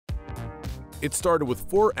It started with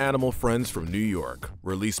 4 animal friends from New York,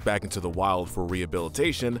 released back into the wild for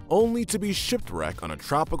rehabilitation, only to be shipwrecked on a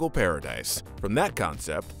tropical paradise. From that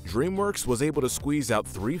concept, Dreamworks was able to squeeze out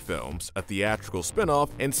 3 films, a theatrical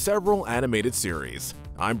spin-off, and several animated series.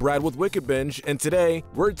 I'm Brad with WickedBinge, and today,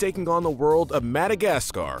 we're taking on the world of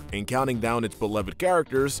Madagascar and counting down its beloved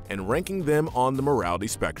characters and ranking them on the morality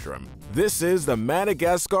spectrum. This is the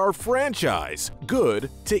Madagascar franchise,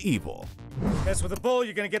 good to evil. Mess with a bull,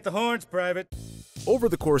 you're gonna get the horns, Private. Over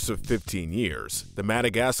the course of 15 years, the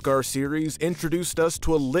Madagascar series introduced us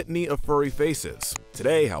to a litany of furry faces.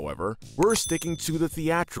 Today, however, we're sticking to the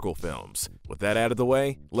theatrical films. With that out of the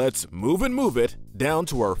way, let's move it down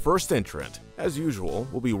to our first entrant. As usual,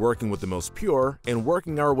 we'll be working with the most pure and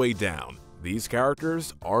working our way down. These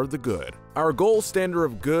characters are the good. Our gold standard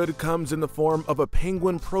of good comes in the form of a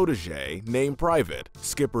penguin protege named Private,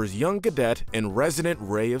 Skipper's young cadet and resident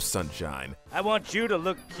ray of sunshine. I want you to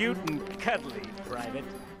look cute and cuddly, Private.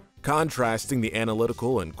 Contrasting the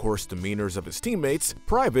analytical and coarse demeanors of his teammates,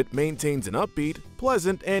 Private maintains an upbeat,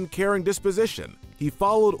 pleasant, and caring disposition. He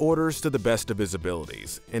followed orders to the best of his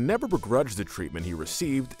abilities, and never begrudged the treatment he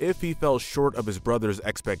received if he fell short of his brother's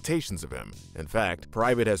expectations of him. In fact,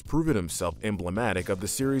 Private has proven himself emblematic of the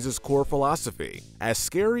series' core philosophy. As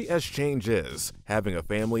scary as change is, having a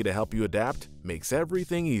family to help you adapt makes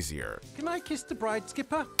everything easier. Can I kiss the bride,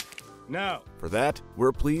 Skipper? No. For that,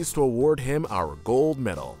 we're pleased to award him our gold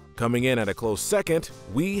medal. Coming in at a close second,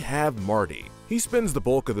 we have Marty. He spends the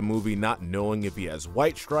bulk of the movie not knowing if he has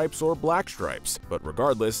white stripes or black stripes, but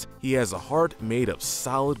regardless, he has a heart made of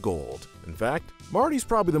solid gold. In fact, Marty's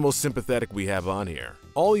probably the most sympathetic we have on here.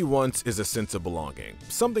 All he wants is a sense of belonging,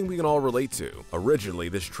 something we can all relate to. Originally,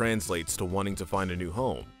 this translates to wanting to find a new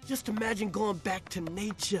home. Just imagine going back to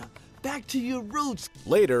nature. Back to your roots.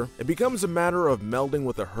 Later, it becomes a matter of melding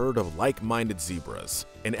with a herd of like-minded zebras.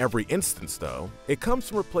 In every instance, though, it comes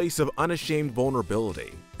from a place of unashamed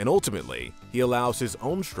vulnerability, and ultimately, he allows his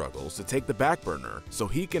own struggles to take the back burner so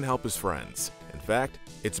he can help his friends. In fact,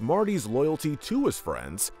 it's Marty's loyalty to his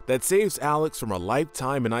friends that saves Alex from a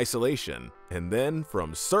lifetime in isolation, and then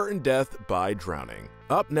from certain death by drowning.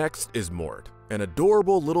 Up next is Mort, an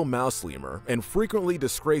adorable little mouse lemur and frequently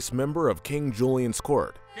disgraced member of King Julian's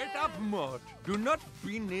court. Get up, Mort. Do not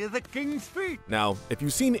be near the king's feet. Now, if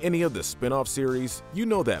you've seen any of the spin-off series, you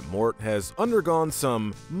know that Mort has undergone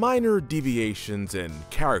some minor deviations in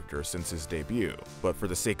character since his debut. But for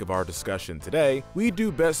the sake of our discussion today, we do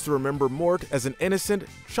best to remember Mort as an innocent,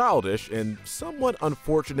 childish, and somewhat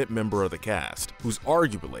unfortunate member of the cast, who's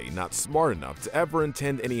arguably not smart enough to ever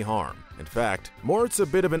intend any harm. In fact, Mort's a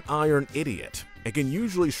bit of an iron idiot, and can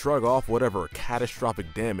usually shrug off whatever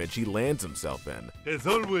catastrophic damage he lands himself in. There's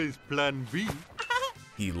always plan B.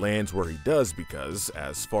 He lands where he does because,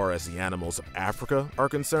 as far as the animals of Africa are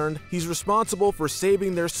concerned, he's responsible for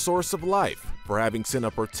saving their source of life, for having sent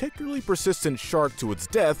a particularly persistent shark to its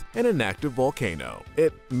death in an active volcano.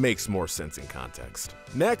 It makes more sense in context.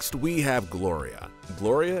 Next, we have Gloria.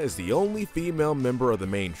 Gloria is the only female member of the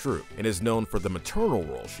main troupe and is known for the maternal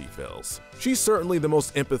role she fills. She's certainly the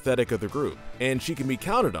most empathetic of the group, and she can be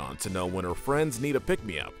counted on to know when her friends need a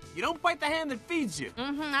pick-me-up. You don't bite the hand that feeds you.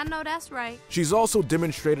 I know that's right. She's also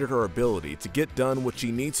demonstrated her ability to get done what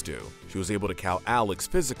she needs to. She was able to cow Alex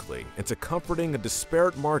physically into comforting a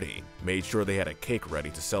disparate Marty, made sure they had a cake ready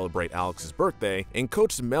to celebrate Alex's birthday, and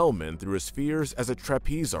coached Melman through his fears as a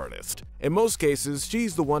trapeze artist. In most cases,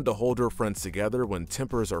 she's the one to hold her friends together when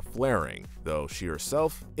tempers are flaring, though she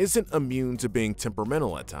herself isn't immune to being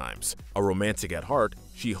temperamental at times. A romantic at heart,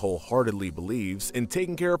 she wholeheartedly believes in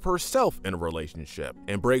taking care of herself in a relationship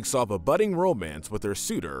and breaks off a budding romance with her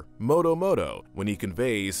suitor, Moto, when he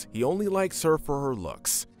conveys he only likes her for her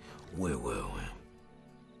looks. Well.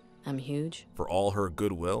 I'm huge. For all her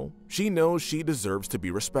goodwill, she knows she deserves to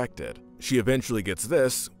be respected. She eventually gets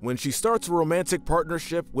this when she starts a romantic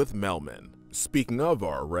partnership with Melman. Speaking of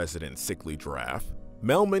our resident sickly giraffe,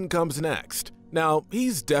 Melman comes next. Now,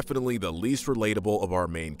 he's definitely the least relatable of our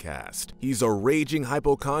main cast. He's a raging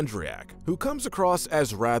hypochondriac who comes across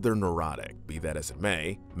as rather neurotic. Be that as it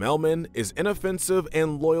may, Melman is inoffensive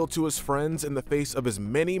and loyal to his friends in the face of his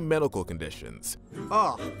many medical conditions.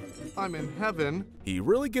 Ah, I'm in heaven. He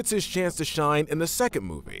really gets his chance to shine in the second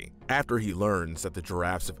movie. After he learns that the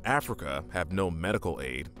giraffes of Africa have no medical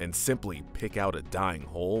aid and simply pick out a dying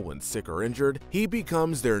whole when sick or injured, he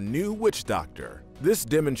becomes their new witch doctor. This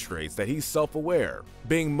demonstrates that he's self-aware,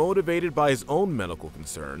 being motivated by his own medical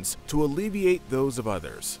concerns to alleviate those of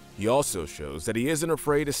others. He also shows that he isn't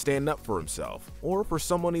afraid to stand up for himself or for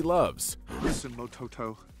someone he loves. Listen,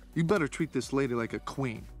 Mototo, you better treat this lady like a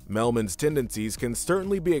queen. Melman's tendencies can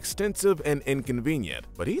certainly be extensive and inconvenient,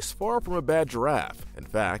 but he's far from a bad giraffe. In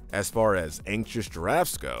fact, as far as anxious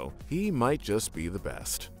giraffes go, he might just be the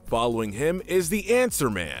best. Following him is the Answer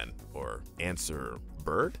Man, or Answer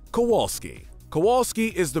Bird? Kowalski. Kowalski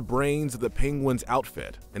is the brains of the Penguins'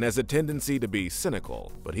 outfit and has a tendency to be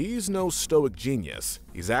cynical, but he's no stoic genius.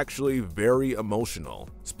 He's actually very emotional,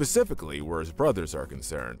 specifically where his brothers are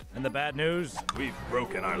concerned. And the bad news? We've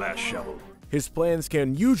broken our last shovel. His plans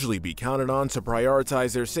can usually be counted on to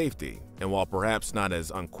prioritize their safety, and while perhaps not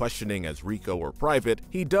as unquestioning as Rico or Private,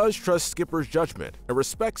 he does trust Skipper's judgment and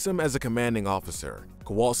respects him as a commanding officer.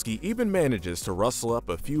 Kowalski even manages to rustle up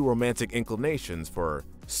a few romantic inclinations for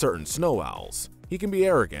certain snow owls. He can be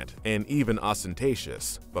arrogant and even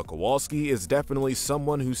ostentatious, but Kowalski is definitely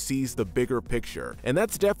someone who sees the bigger picture, and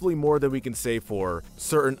that's definitely more than we can say for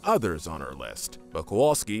certain others on our list. But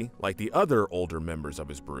Kowalski, like the other older members of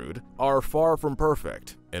his brood, are far from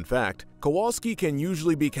perfect. In fact, Kowalski can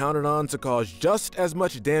usually be counted on to cause just as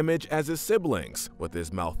much damage as his siblings, with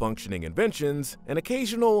his malfunctioning inventions and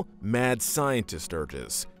occasional mad scientist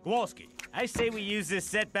urges. Kowalski, I say we use this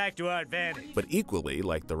setback to our advantage. But equally,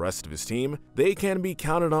 like the rest of his team, they can be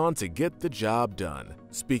counted on to get the job done.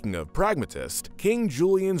 Speaking of pragmatist, King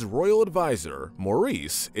Julian's royal advisor,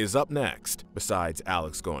 Maurice, is up next. Besides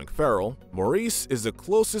Alex going feral, Maurice is the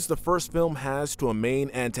closest the first film has to a main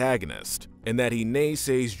antagonist, in that he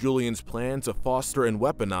naysays Julian's plan to foster and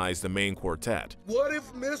weaponize the main quartet. What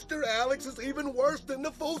if Mr. Alex is even worse than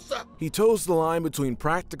the Fosa? He toes the line between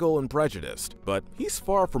practical and prejudiced, but he's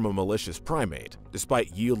far from a malicious primate.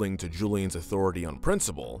 Despite yielding to Julian's authority on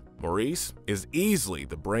principle, Maurice is easily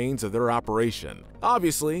the brains of their operation.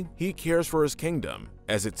 Obviously, he cares for his kingdom,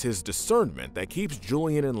 as it's his discernment that keeps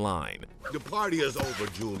Julian in line. The party is over,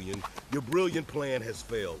 Julian. Your brilliant plan has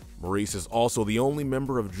failed. Maurice is also the only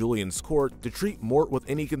member of Julian's court to treat Mort with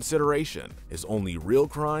any consideration. His only real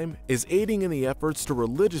crime is aiding in the efforts to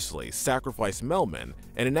religiously sacrifice Melman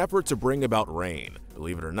in an effort to bring about rain.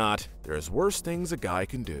 Believe it or not, there's worse things a guy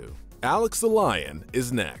can do. Alex the Lion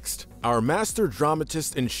is next. Our master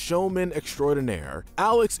dramatist and showman extraordinaire,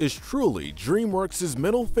 Alex is truly Dreamworks'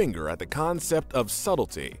 middle finger at the concept of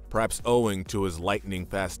subtlety. Perhaps owing to his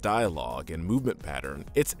lightning-fast dialogue and movement pattern,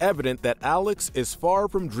 it's evident that Alex is far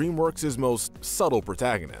from Dreamworks' most subtle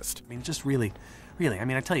protagonist. I mean, just really,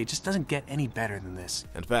 I tell you, it just doesn't get any better than this.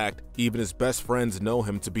 In fact, even his best friends know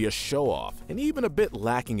him to be a show-off and even a bit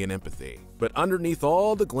lacking in empathy. But underneath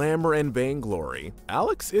all the glamour and vainglory,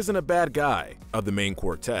 Alex isn't a bad guy. Of the main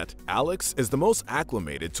quartet, Alex is the most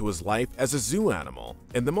acclimated to his life as a zoo animal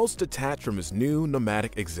and the most detached from his new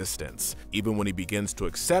nomadic existence. Even when he begins to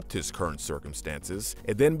accept his current circumstances,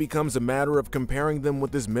 it then becomes a matter of comparing them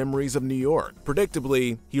with his memories of New York.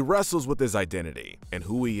 Predictably, he wrestles with his identity and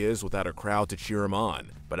who he is without a crowd to cheer him on.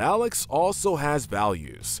 But Alex also has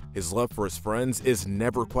values. His love for his friends is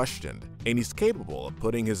never questioned, and he's capable of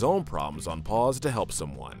putting his own problems on pause to help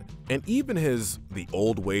someone. And even his "the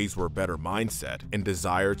old ways were better" mindset and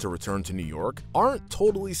desire to return to New York aren't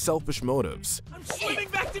totally selfish motives. I'm swimming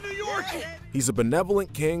back to New York! He's a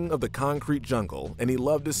benevolent king of the concrete jungle, and he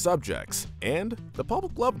loved his subjects, and the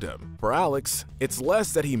public loved him. For Alex, it's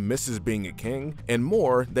less that he misses being a king and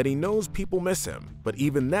more that he knows people miss him. But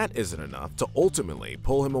even that isn't enough to ultimately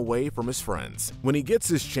pull him away from his friends. When he gets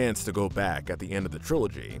his chance to go back at the end of the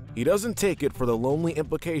trilogy, he doesn't take it for the lonely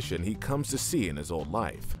implication he comes to see in his old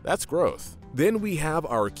life. That's growth. Then we have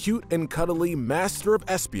our cute and cuddly master of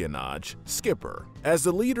espionage, Skipper. As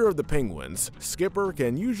the leader of the Penguins, Skipper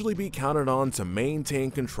can usually be counted on to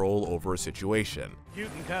maintain control over a situation. Cute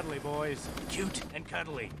and cuddly, boys. Cute and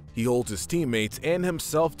cuddly. He holds his teammates and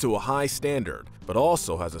himself to a high standard, but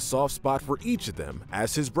also has a soft spot for each of them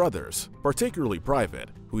as his brothers, particularly Private,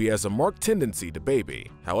 who he has a marked tendency to baby.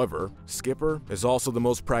 However, Skipper is also the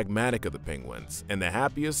most pragmatic of the Penguins and the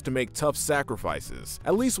happiest to make tough sacrifices,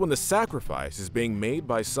 at least when the sacrifice is being made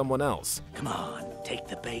by someone else. Come on, take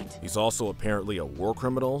the bait. He's also apparently a war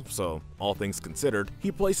criminal, so all things considered,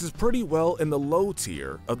 he places pretty well in the low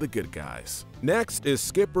tier of the good guys. Next is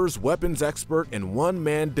Skipper's weapons expert and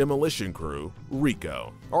one-man demolition crew,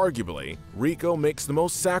 Rico. Arguably, Rico makes the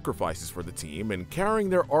most sacrifices for the team in carrying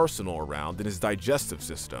their arsenal around in his digestive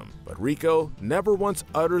system. But Rico never once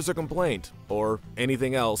utters a complaint or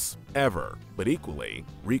anything else, ever. But equally,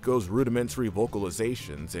 Rico's rudimentary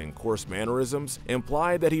vocalizations and coarse mannerisms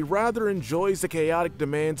imply that he rather enjoys the chaotic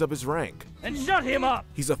demands of his rank. And shut him up!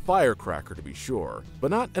 He's a firecracker to be sure,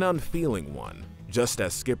 but not an unfeeling one. Just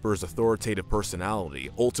as Skipper's authoritative personality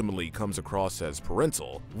ultimately comes across as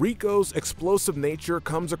parental, Rico's explosive nature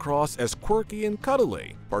comes across as quirky and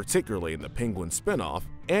cuddly, particularly in the Penguin spinoff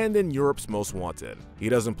and in Europe's Most Wanted. He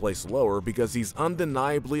doesn't place lower because he's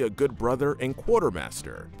undeniably a good brother and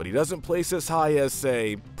quartermaster, but he doesn't place as high as,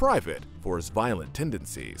 say, Private for his violent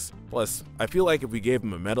tendencies. Plus, I feel like if we gave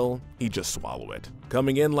him a medal, he'd just swallow it.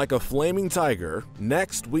 Coming in like a flaming tiger,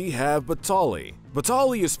 next we have Batali.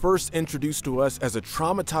 Batali is first introduced to us as a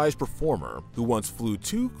traumatized performer who once flew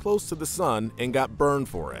too close to the sun and got burned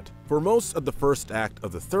for it. For most of the first act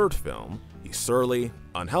of the third film, he's surly,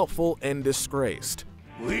 unhelpful, and disgraced.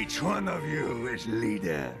 Which one of you is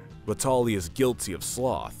leader? Batali is guilty of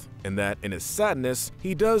sloth, and that in his sadness,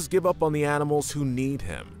 he does give up on the animals who need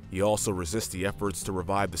him. He also resists the efforts to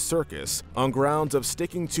revive the circus on grounds of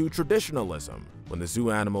sticking to traditionalism. When the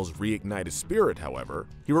zoo animals reignite his spirit, however,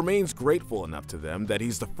 he remains grateful enough to them that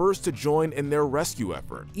he's the first to join in their rescue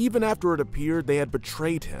effort, even after it appeared they had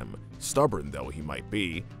betrayed him. Stubborn though he might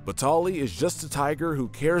be, Batali is just a tiger who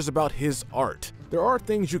cares about his art. There are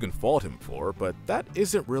things you can fault him for, but that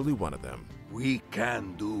isn't really one of them. We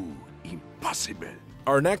can do impossible.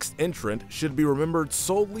 Our next entrant should be remembered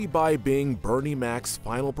solely by being Bernie Mac's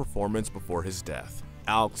final performance before his death.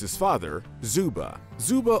 Alex's father, Zuba.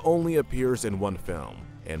 Zuba only appears in one film,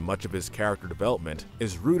 and much of his character development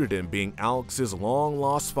is rooted in being Alex's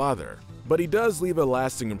long-lost father. But he does leave a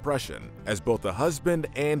lasting impression as both a husband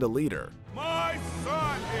and a leader. My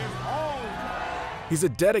son is home! He's a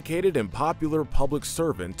dedicated and popular public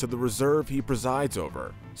servant to the reserve he presides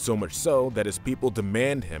over, so much so that his people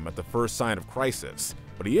demand him at the first sign of crisis.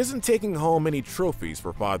 But he isn't taking home any trophies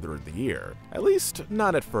for Father of the Year, at least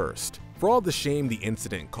not at first. For all the shame the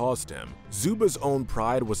incident caused him, Zuba's own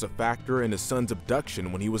pride was a factor in his son's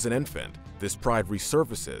abduction when he was an infant. This pride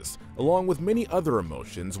resurfaces, along with many other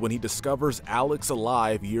emotions, when he discovers Alex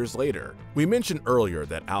alive years later. We mentioned earlier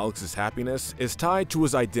that Alex's happiness is tied to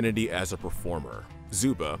his identity as a performer.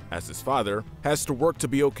 Zuba, as his father, has to work to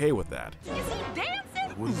be okay with that. Is he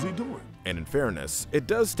dancing? What is he doing? And in fairness, it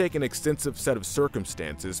does take an extensive set of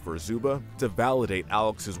circumstances for Zuba to validate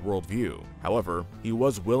Alex's worldview. However, he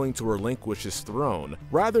was willing to relinquish his throne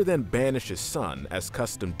rather than banish his son as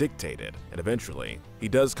custom dictated, and eventually, he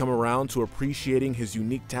does come around to appreciating his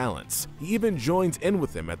unique talents. He even joins in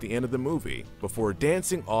with him at the end of the movie, before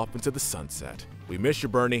dancing off into the sunset. We miss you,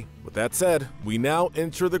 Bernie. With that said, we now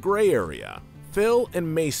enter the gray area. Phil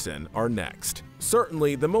and Mason are next.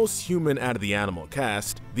 Certainly the most human out of the animal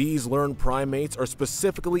cast, these learned primates are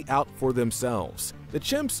specifically out for themselves. The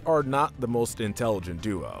chimps are not the most intelligent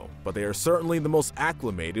duo, but they are certainly the most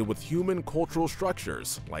acclimated with human cultural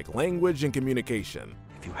structures, like language and communication.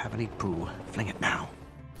 If you have any poo, fling it now.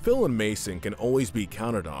 Phil and Mason can always be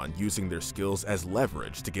counted on using their skills as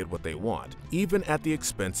leverage to get what they want, even at the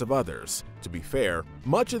expense of others. To be fair,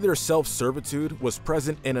 much of their self-servitude was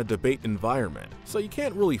present in a debate environment, so you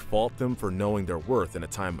can't really fault them for knowing their worth in a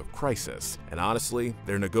time of crisis. And honestly,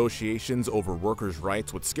 their negotiations over workers'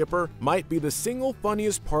 rights with Skipper might be the single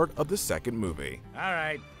funniest part of the second movie. All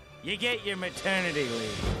right, you get your maternity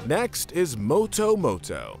leave. Next is Moto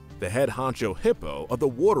Moto, the head honcho hippo of the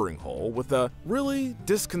watering hole with a really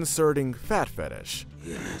disconcerting fat fetish.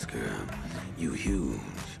 Yes, girl. You huge.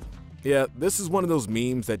 Yeah, this is one of those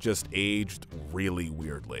memes that just aged really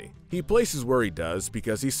weirdly. He places where he does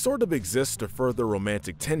because he sort of exists to further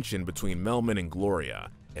romantic tension between Melman and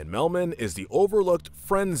Gloria, and Melman is the overlooked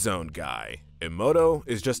friend zone guy. And Moto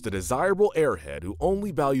is just a desirable airhead who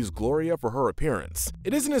only values Gloria for her appearance.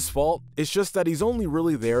 It isn't his fault, it's just that he's only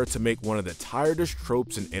really there to make one of the tiredest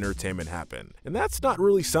tropes in entertainment happen. And that's not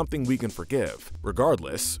really something we can forgive.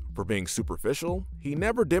 Regardless, for being superficial, he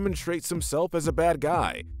never demonstrates himself as a bad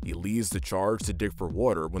guy. He leads the charge to dig for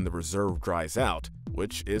water when the reserve dries out,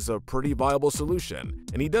 which is a pretty viable solution.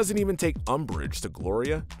 And he doesn't even take umbrage to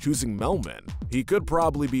Gloria choosing Melman. He could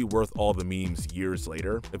probably be worth all the memes years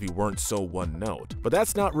later if he weren't so one note, but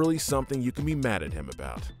that's not really something you can be mad at him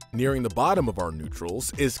about. Nearing the bottom of our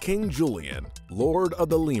neutrals is King Julian, Lord of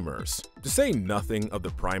the Lemurs. To say nothing of the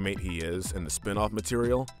primate he is in the spin-off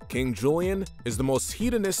material, King Julian is the most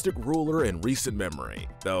hedonistic ruler in recent memory,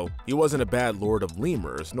 though he wasn't a bad Lord of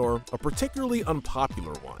Lemurs nor a particularly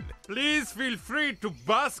unpopular one. Please feel free to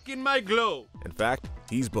bask in my glow. In fact,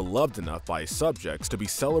 he's beloved enough by his subjects to be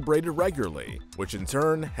celebrated regularly, which in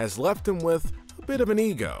turn has left him with a bit of an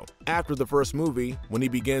ego. After the first movie, when he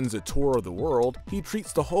begins a tour of the world, he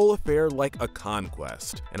treats the whole affair like a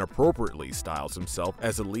conquest, and appropriately styles himself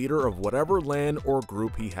as a leader of whatever land or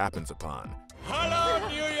group he happens upon. Hello,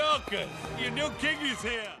 New Yorkers! Your new king is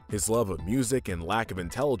here! His love of music and lack of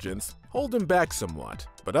intelligence hold him back somewhat,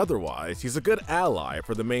 but otherwise he's a good ally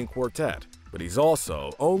for the main quartet. But he's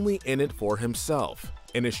also only in it for himself.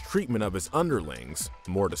 and his treatment of his underlings,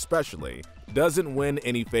 Mort especially, doesn't win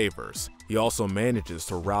any favors. He also manages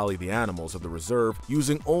to rally the animals of the reserve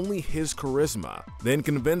using only his charisma, then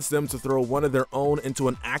convince them to throw one of their own into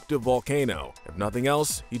an active volcano. If nothing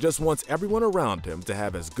else, he just wants everyone around him to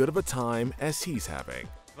have as good of a time as he's having.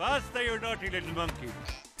 Faster, you naughty little monkey.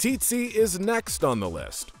 Tsitsi is next on the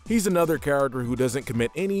list. He's another character who doesn't commit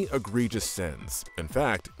any egregious sins. In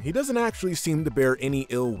fact, he doesn't actually seem to bear any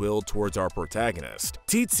ill will towards our protagonist.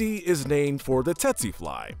 Tsitsi is named for the tsetse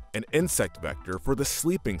fly, an insect vector for the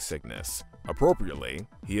sleeping sickness. Appropriately,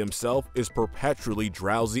 he himself is perpetually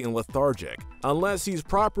drowsy and lethargic, unless he's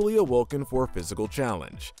properly awoken for a physical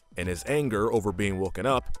challenge. In his anger over being woken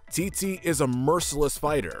up, Tsitsi is a merciless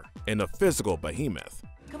fighter and a physical behemoth.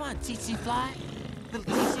 Come on, tsetse fly. Little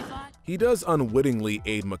tsetse fly. He does unwittingly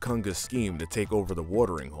aid Makunga's scheme to take over the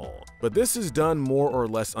watering hole, but this is done more or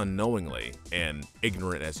less unknowingly, and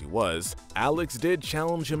ignorant as he was, Alex did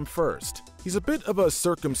challenge him first. He's a bit of a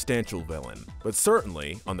circumstantial villain, but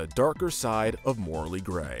certainly on the darker side of morally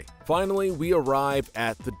gray. Finally, we arrive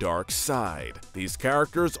at the dark side. These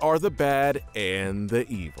characters are the bad and the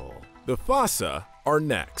evil. The Fossa are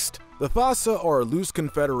next. The Fossa are a loose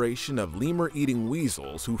confederation of lemur-eating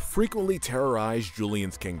weasels who frequently terrorize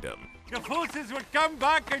Julian's kingdom. The forces will come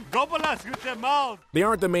back and gobble us with their mouths. They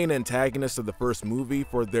aren't the main antagonists of the first movie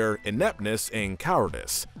for their ineptness and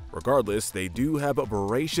cowardice. Regardless, they do have a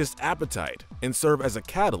voracious appetite and serve as a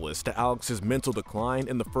catalyst to Alex's mental decline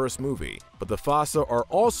in the first movie. But the Fossa are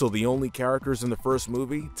also the only characters in the first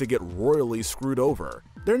movie to get royally screwed over.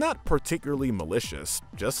 They're not particularly malicious,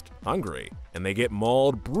 just hungry, and they get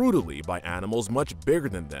mauled brutally by animals much bigger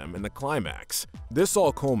than them in the climax. This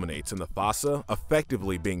all culminates in the Fossa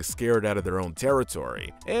effectively being scared out of their own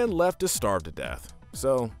territory and left to starve to death.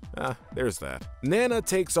 So, there's that. Nana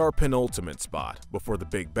takes our penultimate spot before the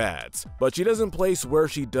big bads, but she doesn't place where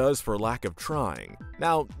she does for lack of trying.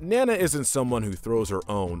 Now, Nana isn't someone who throws her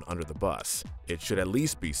own under the bus. It should at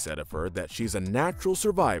least be said of her that she's a natural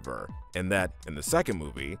survivor, and that, in the second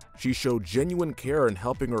movie, she showed genuine care in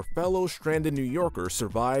helping her fellow stranded New Yorkers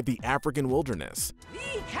survive the African wilderness.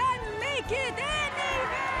 We can make it anywhere!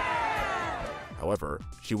 However,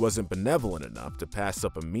 she wasn't benevolent enough to pass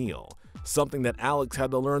up a meal, something that Alex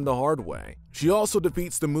had to learn the hard way. She also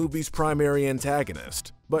defeats the movie's primary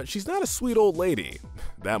antagonist, but she's not a sweet old lady.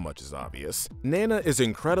 That much is obvious. Nana is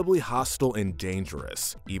incredibly hostile and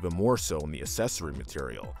dangerous, even more so in the accessory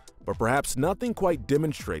material. But perhaps nothing quite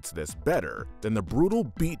demonstrates this better than the brutal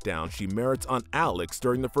beatdown she merits on Alex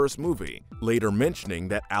during the first movie, later mentioning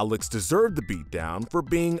that Alex deserved the beatdown for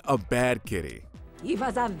being a bad kitty. He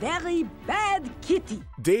was a very bad kitty.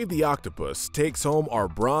 Dave the Octopus takes home our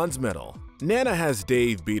bronze medal. Nana has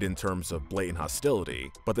Dave beat in terms of blatant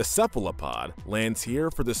hostility, but the cephalopod lands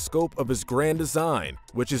here for the scope of his grand design,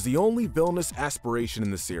 which is the only villainous aspiration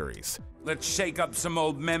in the series. Let's shake up some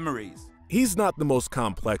old memories. He's not the most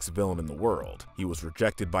complex villain in the world. He was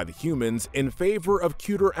rejected by the humans in favor of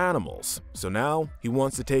cuter animals. So now, he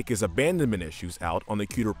wants to take his abandonment issues out on the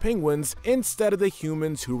cuter penguins instead of the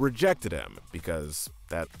humans who rejected him, because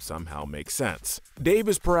that somehow makes sense. Dave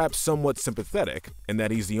is perhaps somewhat sympathetic in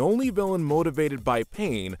that he's the only villain motivated by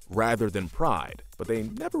pain rather than pride, but they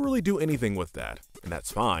never really do anything with that. And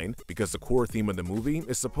that's fine, because the core theme of the movie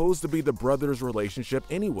is supposed to be the brothers' relationship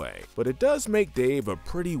anyway, but it does make Dave a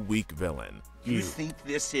pretty weak villain. You think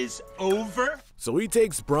this is over? So he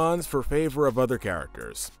takes bronze for favor of other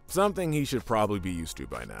characters, something he should probably be used to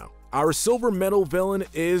by now. Our silver medal villain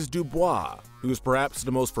is Dubois, who's perhaps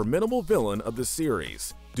the most formidable villain of the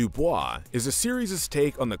series. Dubois is a series'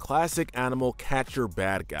 take on the classic animal catcher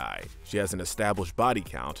bad guy. She has an established body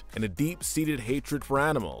count and a deep-seated hatred for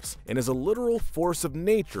animals, and is a literal force of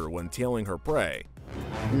nature when tailing her prey.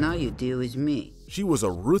 Now you deal with me. She was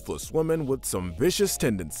a ruthless woman with some vicious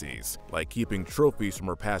tendencies, like keeping trophies from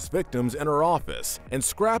her past victims in her office and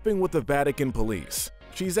scrapping with the Vatican police.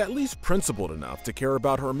 She's at least principled enough to care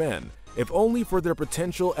about her men, if only for their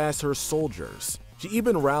potential as her soldiers. She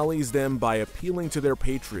even rallies them by appealing to their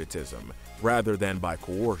patriotism, rather than by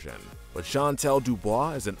coercion. But Chantal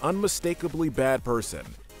Dubois is an unmistakably bad person,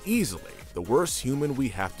 easily the worst human we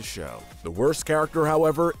have to show. The worst character,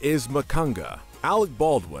 however, is Makunga, Alec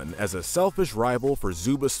Baldwin as a selfish rival for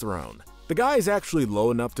Zuba's throne. The guy is actually low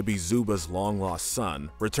enough to be Zuba's long-lost son,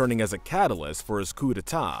 returning as a catalyst for his coup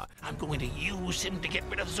d'etat. I'm going to use him to get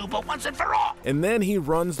rid of Zuba once and for all! And then he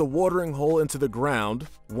runs the watering hole into the ground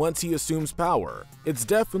once he assumes power. It's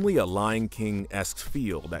definitely a Lion King-esque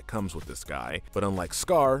feel that comes with this guy, but unlike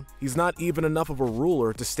Scar, he's not even enough of a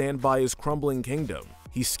ruler to stand by his crumbling kingdom.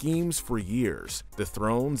 he schemes for years,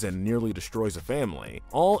 dethrones and nearly destroys a family,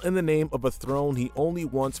 all in the name of a throne he only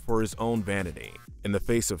wants for his own vanity. In the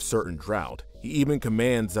face of certain drought, he even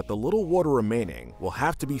commands that the little water remaining will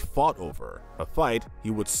have to be fought over, a fight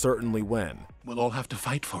he would certainly win. We'll all have to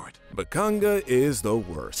fight for it. But Kanga is the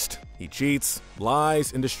worst. He cheats,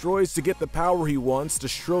 lies, and destroys to get the power he wants to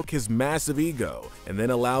stroke his massive ego, and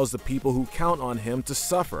then allows the people who count on him to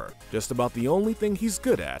suffer. Just about the only thing he's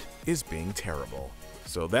good at is being terrible.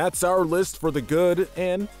 So that's our list for the good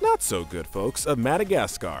and not so good folks of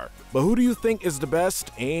Madagascar. But who do you think is the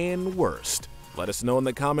best and worst? Let us know in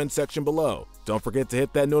the comment section below. Don't forget to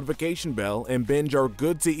hit that notification bell and binge our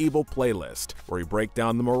Good to Evil playlist, where we break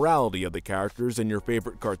down the morality of the characters in your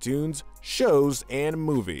favorite cartoons, shows, and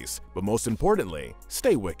movies. But most importantly,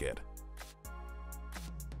 stay wicked.